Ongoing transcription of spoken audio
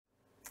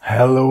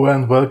Hello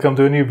and welcome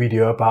to a new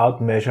video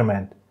about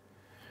measurement.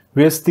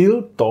 We are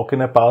still talking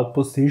about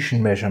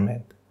position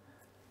measurement.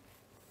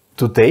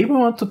 Today we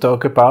want to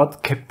talk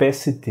about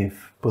capacitive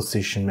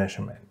position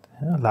measurement.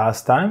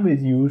 Last time we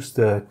used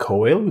the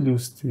coil, we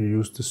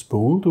used the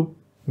spool to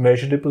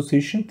measure the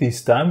position.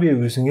 This time we are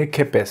using a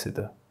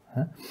capacitor.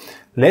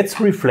 Let's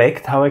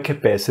reflect how a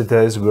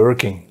capacitor is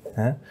working.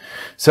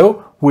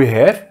 So we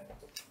have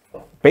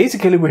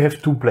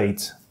two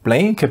plates.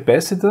 Plain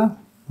capacitor.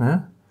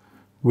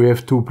 We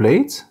have two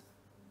plates.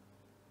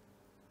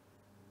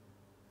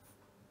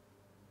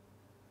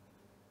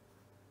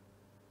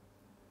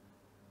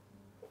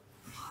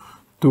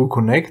 Two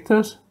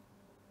connectors.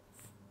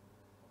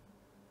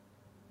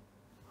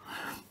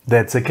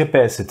 That's a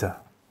capacitor.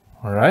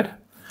 Alright?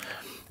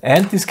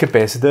 And this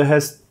capacitor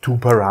has two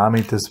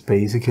parameters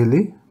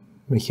basically,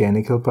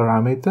 mechanical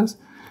parameters.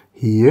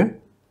 Here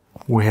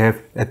we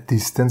have a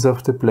distance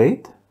of the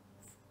plate.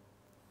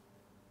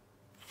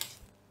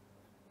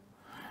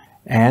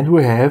 And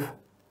we have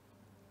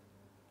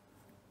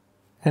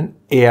an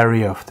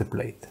area of the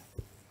plate.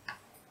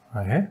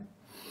 Okay?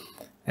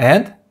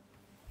 And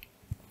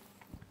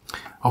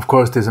of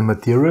course there's a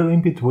material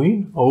in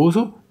between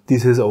also.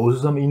 This has also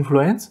some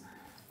influence.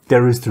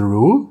 There is the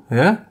rule,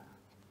 yeah?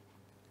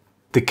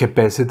 The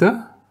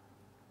capacitor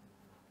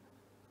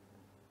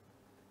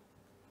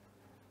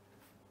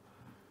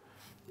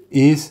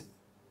is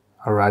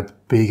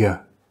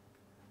bigger.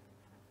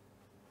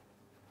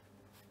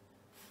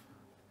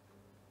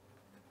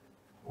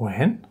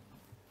 When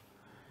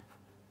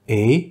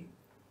A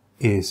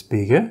is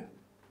bigger,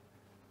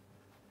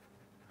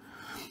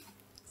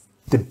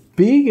 the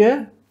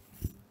bigger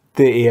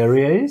the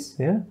area is,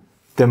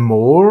 the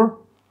more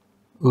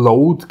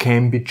load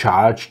can be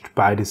charged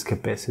by this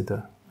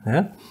capacitor,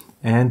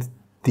 and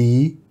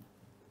D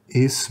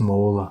is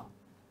smaller.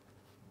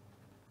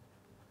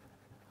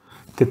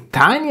 The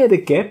tinier the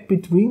gap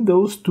between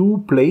those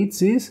two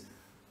plates is,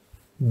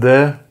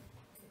 the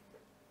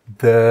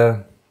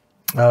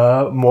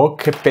more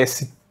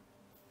capacity,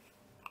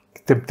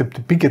 the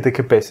bigger the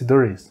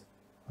capacitor is,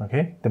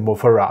 okay? The more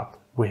farad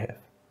we have.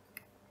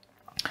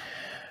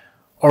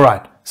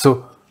 Alright,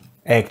 so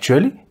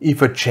actually,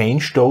 if I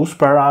change those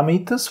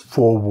parameters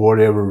for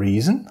whatever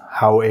reason,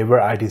 however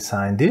I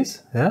design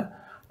this,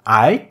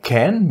 I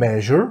can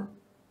measure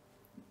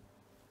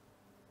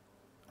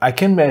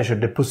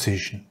the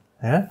position.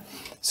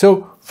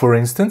 So, for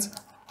instance,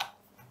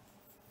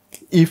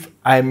 if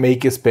I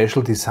make a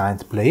special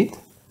designed plate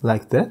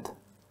like that,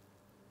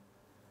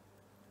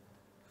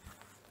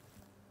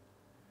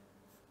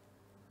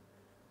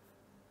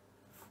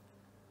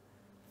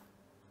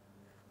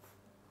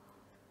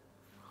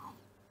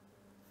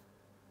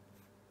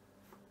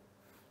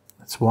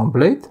 that's one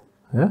plate,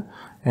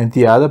 and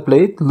the other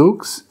plate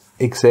looks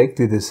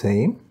exactly the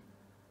same,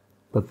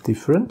 but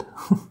different.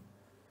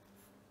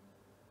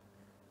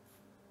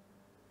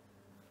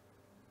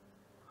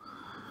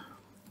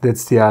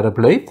 That's the other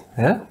plate,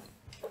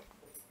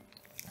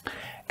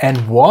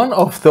 and one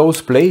of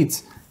those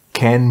plates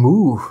can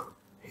move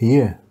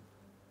here.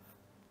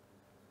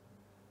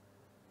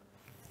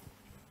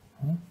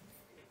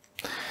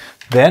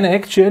 Then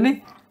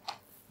actually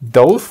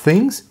those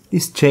things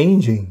is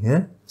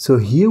changing. So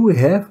here we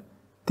have,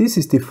 this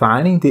is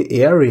defining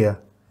the area.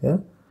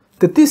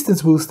 The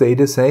distance will stay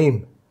the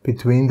same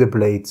between the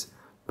plates,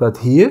 but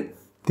here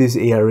this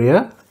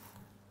area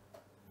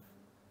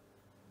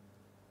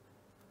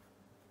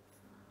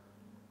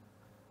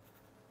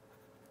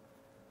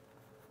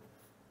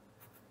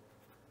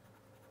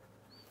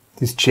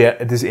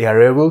this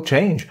area will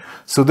change.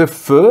 So the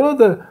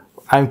further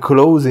I'm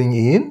closing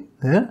in,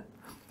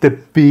 the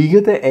bigger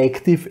the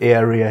active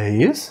area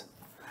is,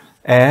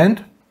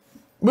 and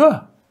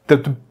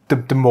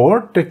the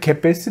more the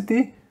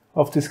capacity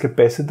of this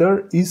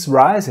capacitor is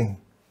rising.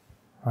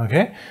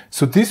 Okay,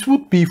 so this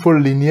would be for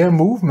linear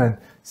movement.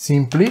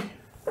 Simply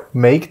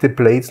make the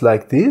plates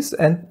like this,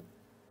 and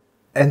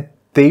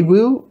they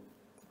will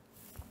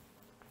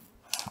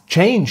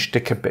change the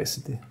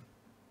capacity.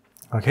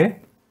 Okay.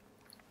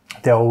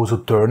 There are also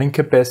turning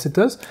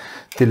capacitors.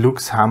 They look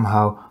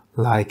somehow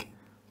like,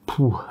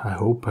 I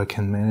hope I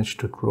can manage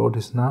to draw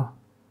this now.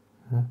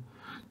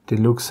 They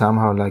look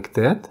somehow like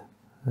that.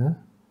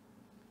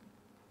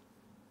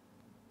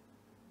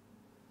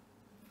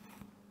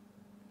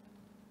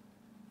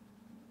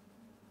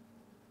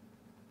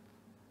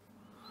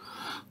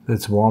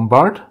 That's one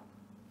part.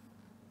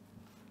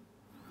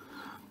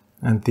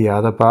 And the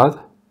other part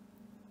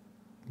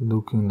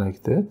looking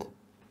like that.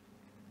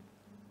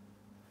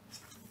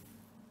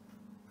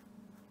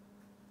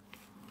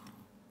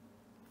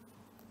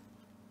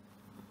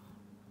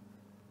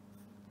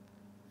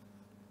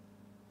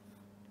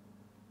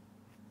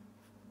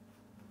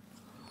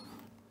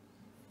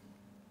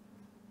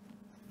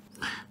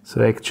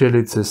 So actually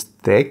it's a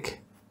stack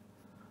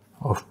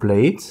of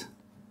plates.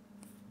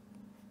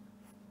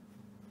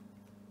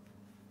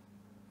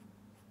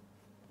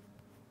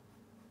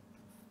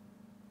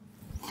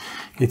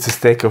 It's a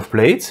stack of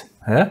plates,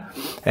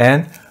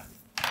 and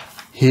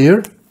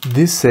here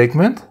this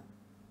segment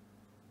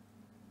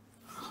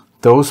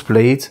those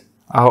plates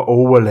are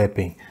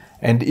overlapping.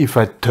 And if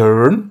I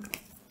turn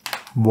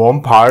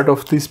one part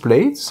of this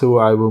plate, so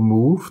I will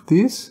move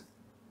this,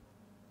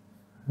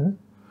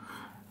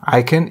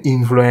 I can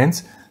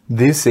influence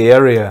this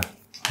area.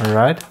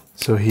 Alright,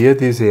 so here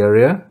this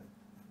area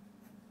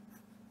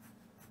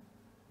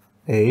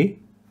A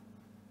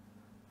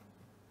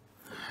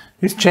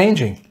is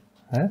changing.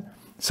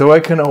 So I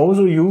can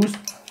also use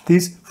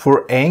this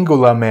for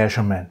angular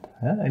measurement.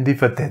 And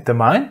if I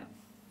determine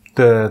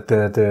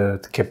the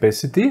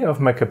capacity of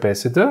my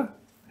capacitor,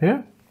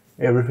 here,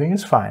 everything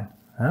is fine.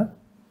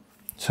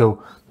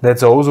 So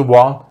that's also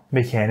one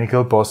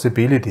mechanical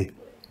possibility.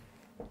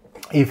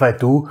 If I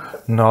do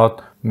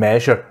not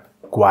measure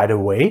quite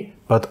away,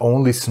 but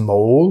only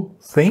small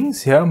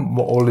things,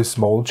 only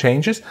small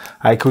changes,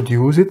 I could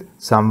use it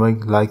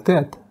something like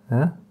that.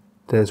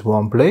 There's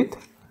one plate,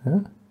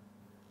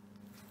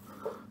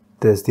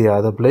 there's the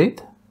other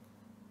plate,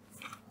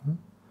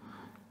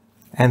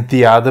 and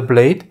the other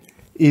plate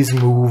is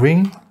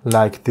moving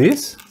like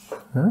this.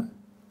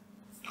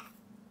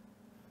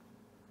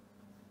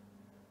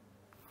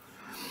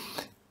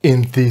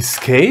 In this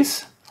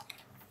case,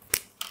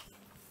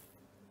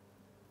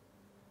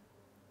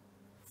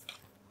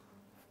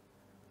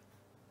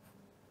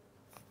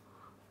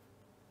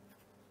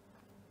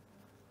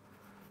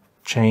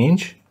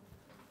 change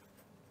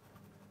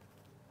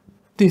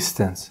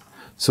distance.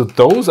 So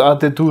those are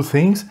the two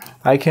things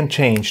I can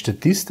change. The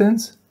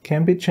distance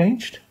can be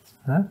changed,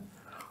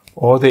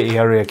 or the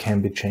area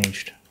can be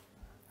changed.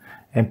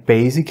 And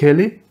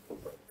basically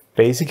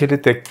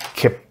the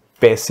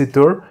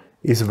capacitor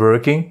is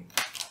working.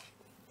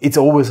 It's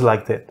always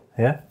like that.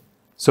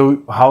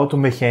 So how to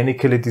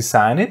mechanically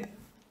design it?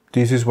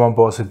 This is one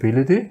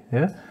possibility.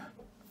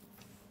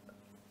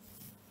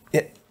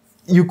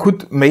 You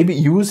could maybe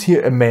use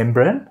here a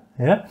membrane,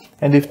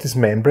 and if this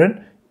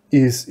membrane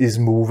is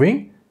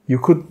moving, you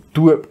could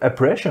do a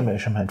pressure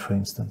measurement, for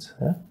instance.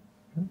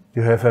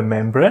 You have a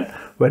membrane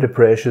where the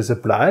pressure is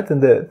applied,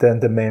 and then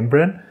the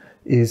membrane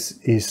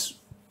is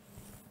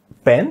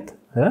bent,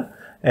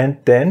 and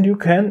then you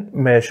can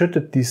measure the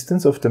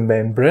distance of the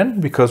membrane,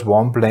 because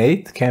one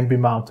plate can be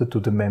mounted to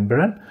the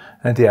membrane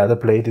and the other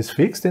plate is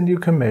fixed, and you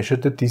can measure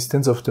the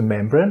distance of the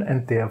membrane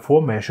and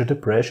therefore measure the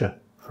pressure,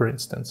 for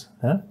instance.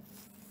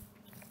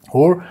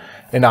 Or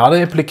another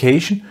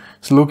application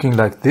is looking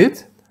like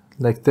this,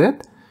 like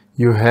that.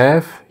 You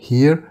have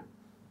here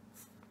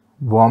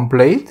one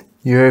plate,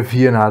 you have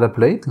here another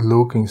plate,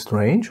 looking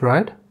strange,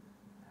 right?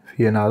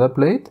 Here another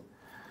plate,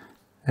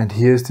 and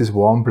here's this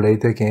one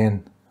plate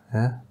again.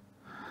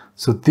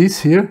 So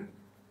this here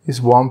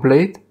is one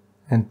plate,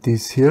 and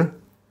this here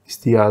is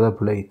the other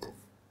plate.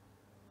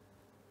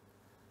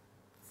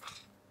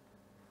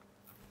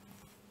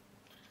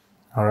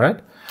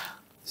 Alright,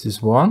 this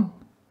is one,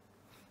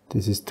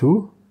 this is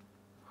two,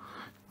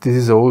 this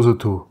is also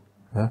two.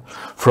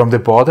 From the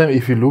bottom,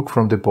 if you look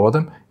from the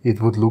bottom,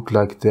 it would look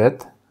like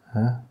that,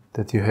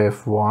 that you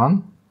have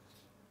one,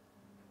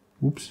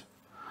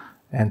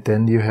 and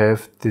then you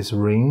have this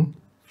ring,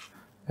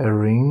 a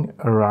ring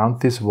around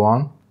this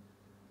one.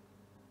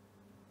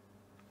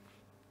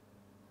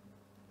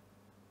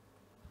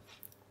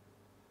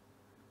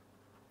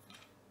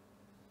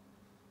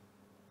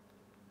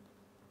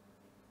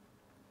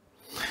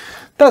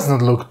 Does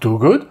not look too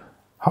good.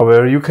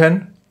 However, you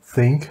can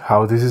think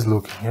how this is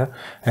looking,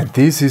 and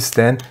this is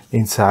then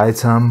inside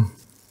some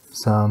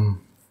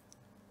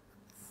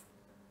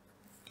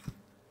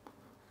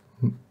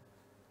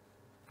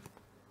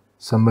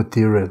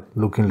material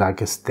looking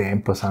like a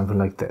stamp or something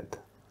like that.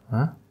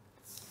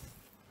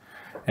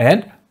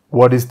 And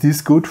what is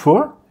this good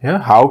for?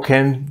 How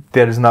can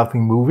there is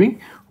nothing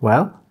moving?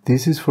 Well,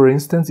 this is, for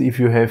instance, if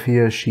you have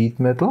here a sheet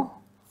metal,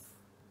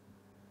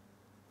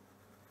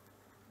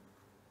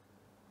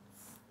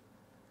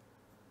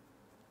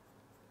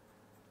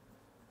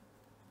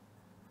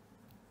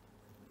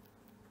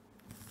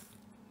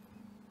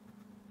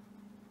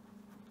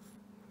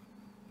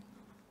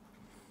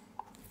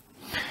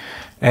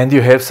 and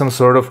you have some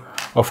sort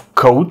of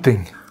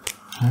coating.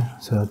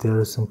 So there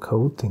is some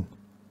coating.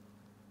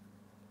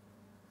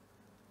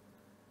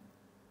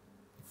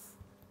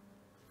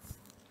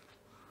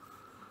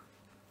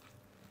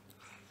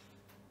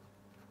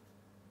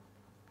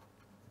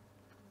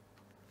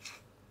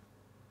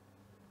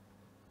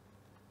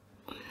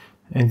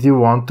 And you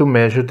want to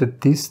measure the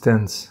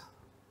distance.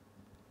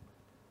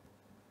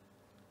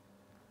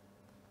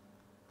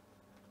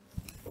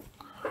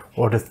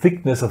 Or the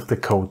thickness of the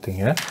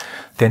coating,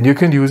 then you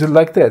can use it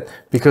like that.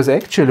 Because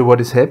actually what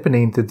is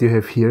happening that you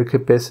have here a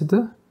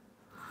capacitor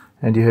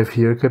and you have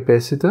here a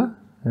capacitor.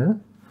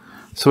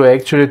 So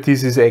actually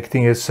this is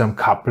acting as some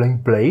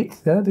coupling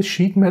plate, the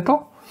sheet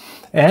metal.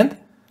 And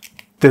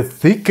the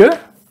thicker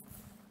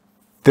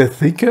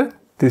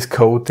this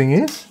coating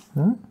is,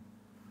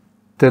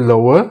 the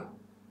lower.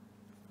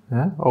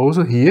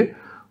 Also here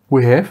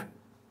we have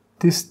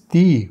this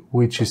D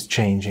which is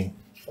changing.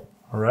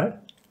 Alright?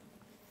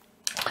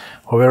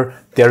 However,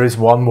 there is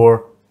one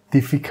more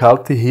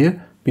difficulty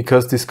here,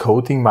 because this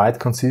coating might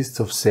consist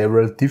of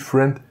several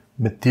different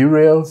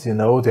materials, you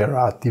know, there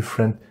are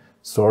different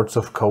sorts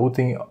of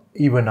coating,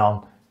 even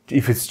on,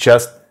 if it's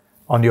just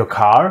on your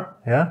car,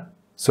 yeah.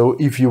 So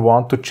if you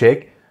want to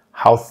check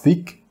how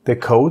thick the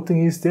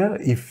coating is there,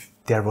 if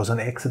there was an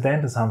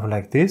accident or something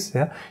like this,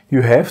 yeah,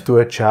 you have to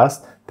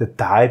adjust the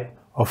type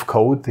of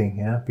coating,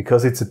 yeah,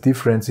 because it's a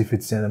difference if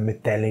it's in a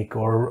metallic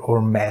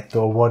or matte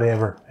or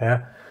whatever,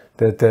 yeah.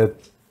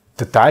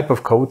 The type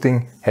of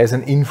coating has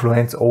an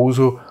influence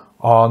also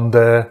on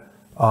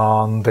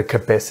the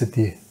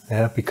capacity,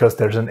 yeah, because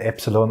there's an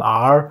epsilon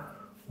R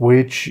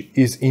which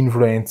is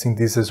influencing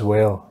this as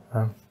well.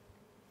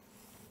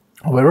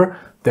 However,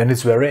 then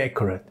it's very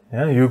accurate.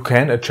 Yeah? You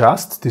can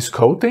adjust this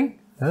coating,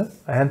 yeah?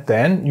 And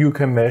then you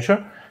can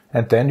measure,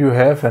 and then you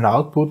have an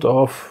output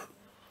of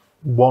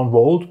 1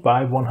 volt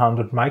by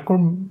 100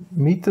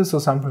 micrometers or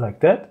something like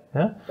that.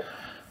 Yeah?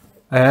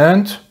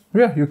 And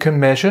yeah, you can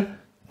measure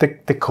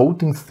the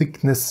coating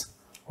thickness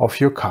of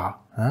your car.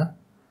 Yeah?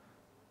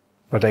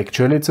 But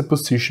actually it's a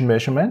position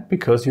measurement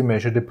because you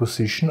measure the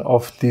position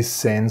of this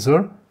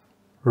sensor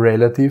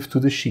relative to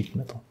the sheet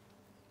metal.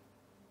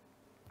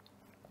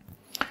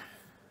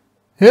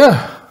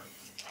 Yeah,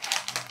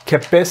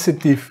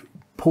 capacitive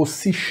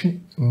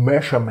position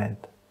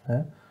measurement.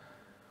 Yeah.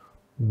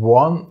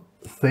 One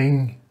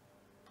thing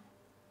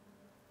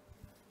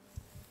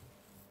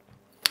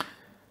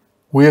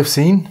we have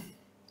seen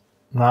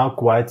now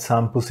quite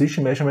some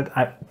position measurement.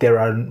 There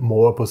are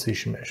more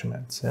position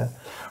measurements. Yeah.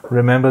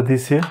 Remember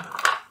this here?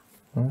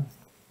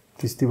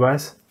 This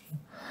device?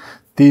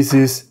 This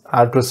is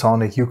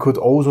ultrasonic. You could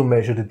also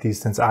measure the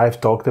distance. I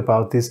have talked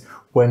about this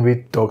when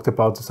we talked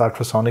about this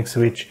ultrasonic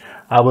switch.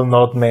 I will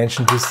not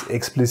mention this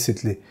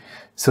explicitly.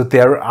 So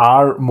there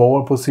are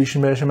more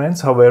position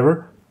measurements.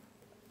 However,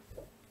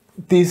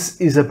 this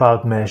is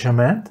about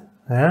measurement.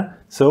 Yeah?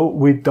 So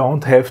we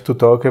don't have to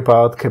talk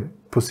about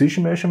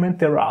position measurement.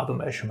 There are other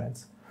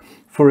measurements.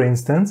 For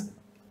instance,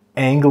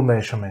 angle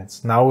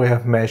measurements. Now we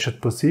have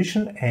measured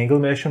position. Angle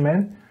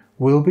measurement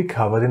will be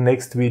covered in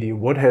next video.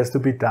 What has to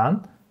be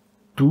done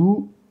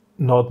to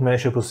not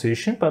measure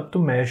position, but to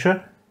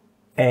measure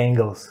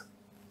angles.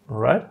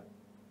 Alright?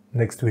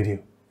 Next video.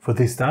 For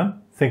this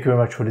time, thank you very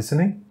much for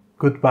listening.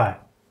 Goodbye.